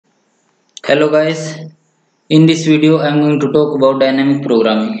Hello guys, in this video I am going to talk about dynamic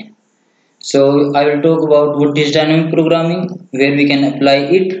programming. So I will talk about what is dynamic programming, where we can apply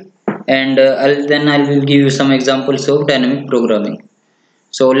it, and I will give you some examples of dynamic programming.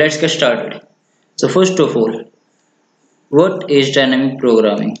 So let's get started. So first of all, what is dynamic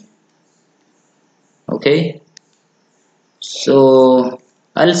programming? Okay, so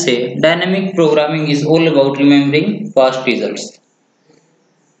I'll say dynamic programming is all about remembering past results.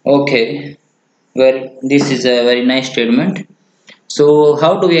 Okay, well this is a very nice statement. So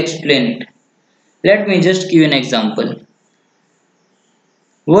how do we explain it? Let me just give an example.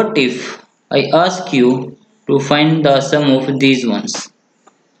 What if I ask you to find the sum of these ones?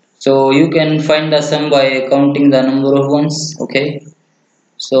 So you can find the sum by counting the number of ones, okay?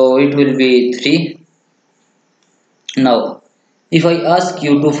 So it will be 3. Now, if I ask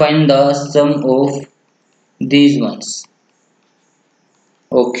you to find the sum of these ones,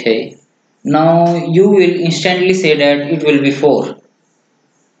 okay. Now you will instantly say that it will be 4.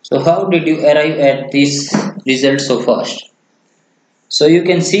 So how did you arrive at this result so fast? So you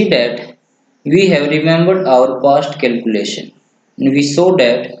can see that we have remembered our past calculation. We saw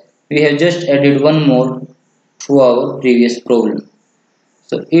that we have just added one more to our previous problem.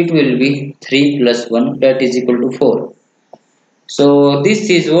 So it will be 3 plus 1, that is equal to 4. So this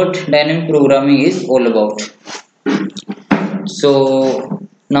is what dynamic programming is all about. So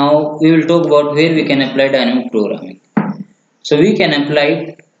now we will talk about where we can apply dynamic programming. So we can apply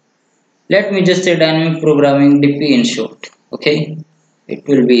it. Let me just say dynamic programming DP in short. Okay, it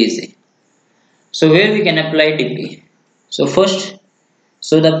will be easy. So where we can apply DP. So first,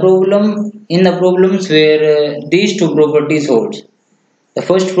 the problem in the problems where these two properties hold. The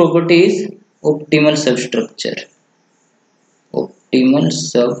first property is optimal substructure. Optimal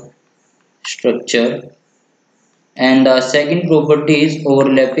substructure, and the second property is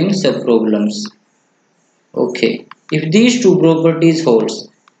overlapping subproblems. Okay, if these two properties holds,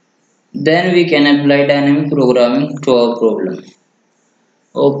 then we can apply dynamic programming to our problem.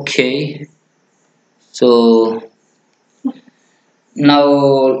 Okay, so now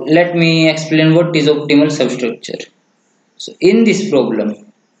let me explain what is optimal substructure. So in this problem,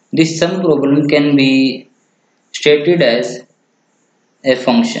 this sum problem can be stated as a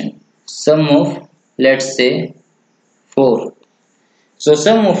function, sum of, let's say, 4. So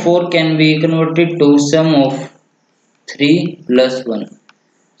sum of 4 can be converted to sum of 3 plus 1.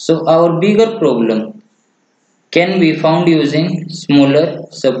 So our bigger problem can be found using smaller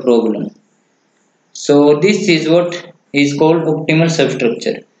subproblem. So this is what is called optimal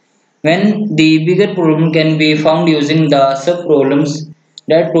substructure. When the bigger problem can be found using the subproblems,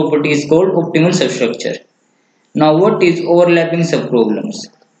 that property is called optimal substructure. Now what is overlapping subproblems?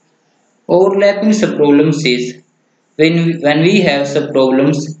 Overlapping subproblems is when we have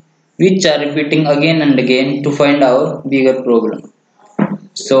subproblems which are repeating again and again to find our bigger problem.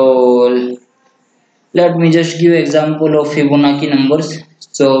 So let me just give example of Fibonacci numbers.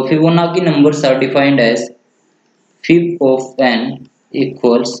 So Fibonacci numbers are defined as fib of n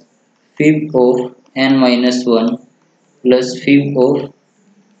equals fib of n minus 1 plus fib of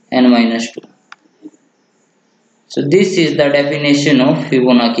n minus 2. So this is the definition of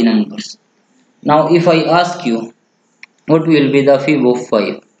Fibonacci numbers. Now if I ask you what will be the fib of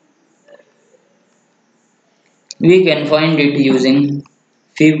 5, we can find it using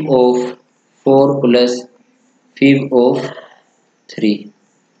fib of 4 plus fib of 3.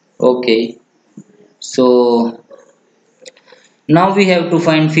 Okay, so now we have to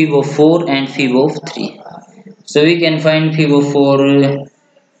find fib of 4 and fib of 3. So we can find fib of 4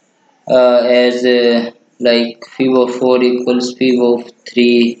 as like fib of 4 equals fib of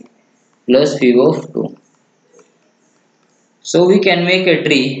 3 plus fib of 2. So we can make a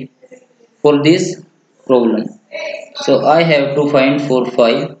tree for this problem. So I have to find for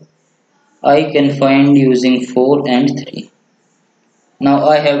 5. I can find using 4 and 3. Now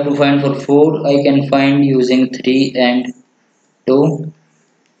I have to find for 4. I can find using 3 and 2.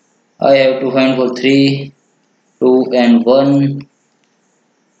 I have to find for 3, 2 and 1.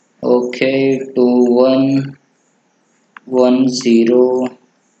 Okay, 2, 1, 1, 0,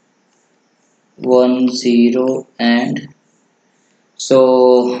 1, 0, and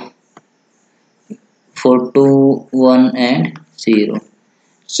so for 2, 1 and 0.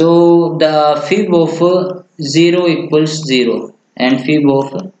 So the fib of 0 equals 0 and fib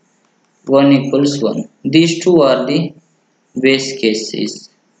of 1 equals 1. These two are the base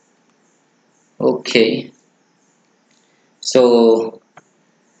cases. Okay, so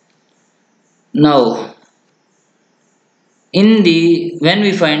now when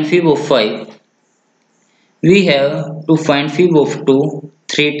we find fib of 5, we have to find fib of 2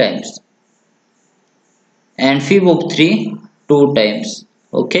 3 times. and fib of 3 2 times.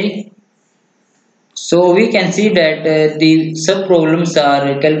 Okay, so we can see that the sub problems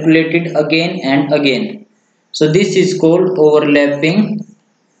are calculated again and again. So this is called overlapping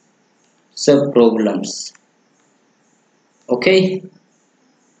sub problems. Okay,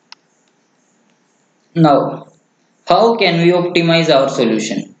 now how can we optimize our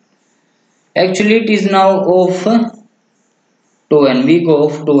solution? Actually it is now of 2n, we go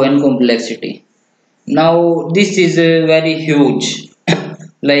of 2n complexity. Now this is very huge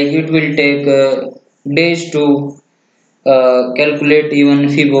like it will take days to calculate even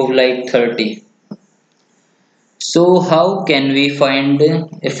fib of like 30. So how can we find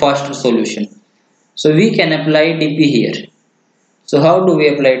a faster solution? So we can apply dp here. So how do we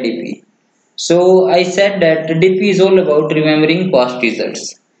apply dp? So I said that dp is all about remembering past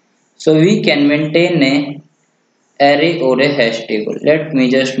results. So we can maintain a array or a hash table. Let me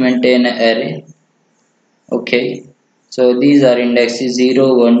just maintain an array. Okay, so these are indexes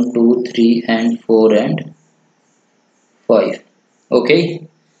 0 1 2 3 and 4 and 5. Okay,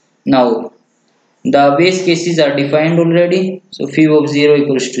 now the base cases are defined already. So fib of 0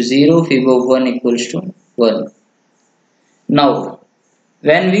 equals to 0, fib of 1 equals to 1. Now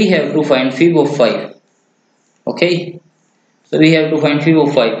when we have to find fib of 5, okay, so we have to find fib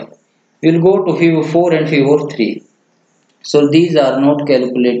of 5, we will go to fib of 4 and fib of 3. So these are not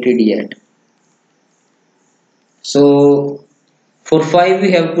calculated yet. So for 5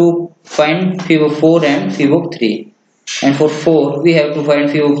 we have to find fib of 4 and fib of 3, and for 4 we have to find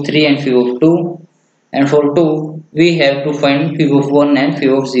fib of 3 and fib of 2, and for 2 we have to find fib of 1 and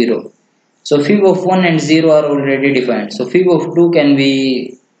fib of 0. So fib of 1 and 0 are already defined. So fib of 2 can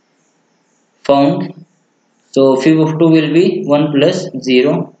be found. So fib of 2 will be 1 plus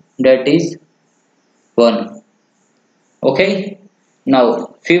 0, that is 1. Okay,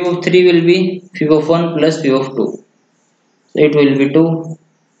 now fib of 3 will be fib of 1 plus fib of 2. So it will be 2.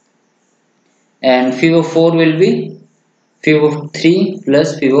 And fib of 4 will be fib of 3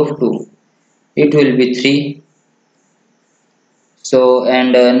 plus fib of 2. It will be 3. So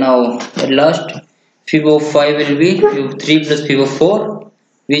and now at last fib of 5 will be fib of 3 plus fib of 4,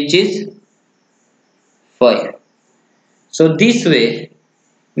 which is 5. So this way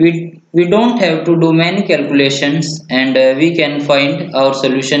we don't have to do many calculations, and we can find our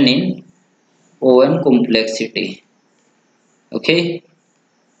solution in O(n) complexity. Okay,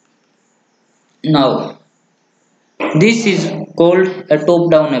 now this is called a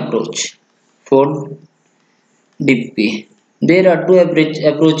top-down approach for DP. There are two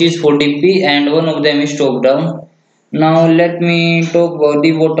approaches for DP, and one of them is top-down. Now let me talk about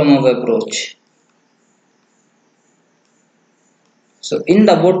the bottom-up approach. So in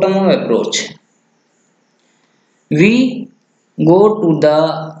the bottom-up approach, we go to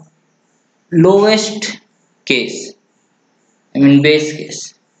the lowest case, I mean base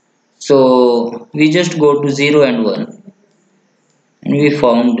case. So we just go to 0 and 1, and we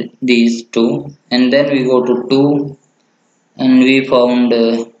found these two, and then we go to 2, and we found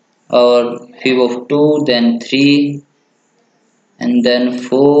our fib of 2, then 3, and then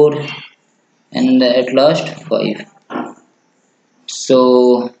 4, and at last 5.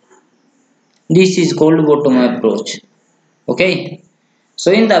 So this is called bottom approach. Okay,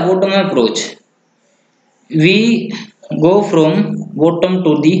 so in the bottom approach we go from bottom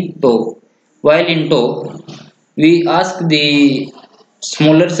to the top. While in top we ask the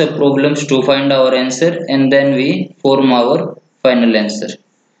smaller sub problems to find our answer, and then we form our final answer.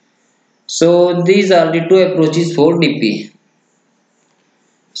 So these are the two approaches for DP.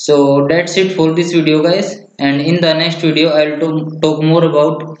 So that's it for this video guys, and in the next video I'll talk more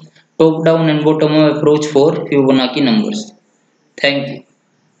about top down and bottom up approach for Fibonacci numbers. Thank you.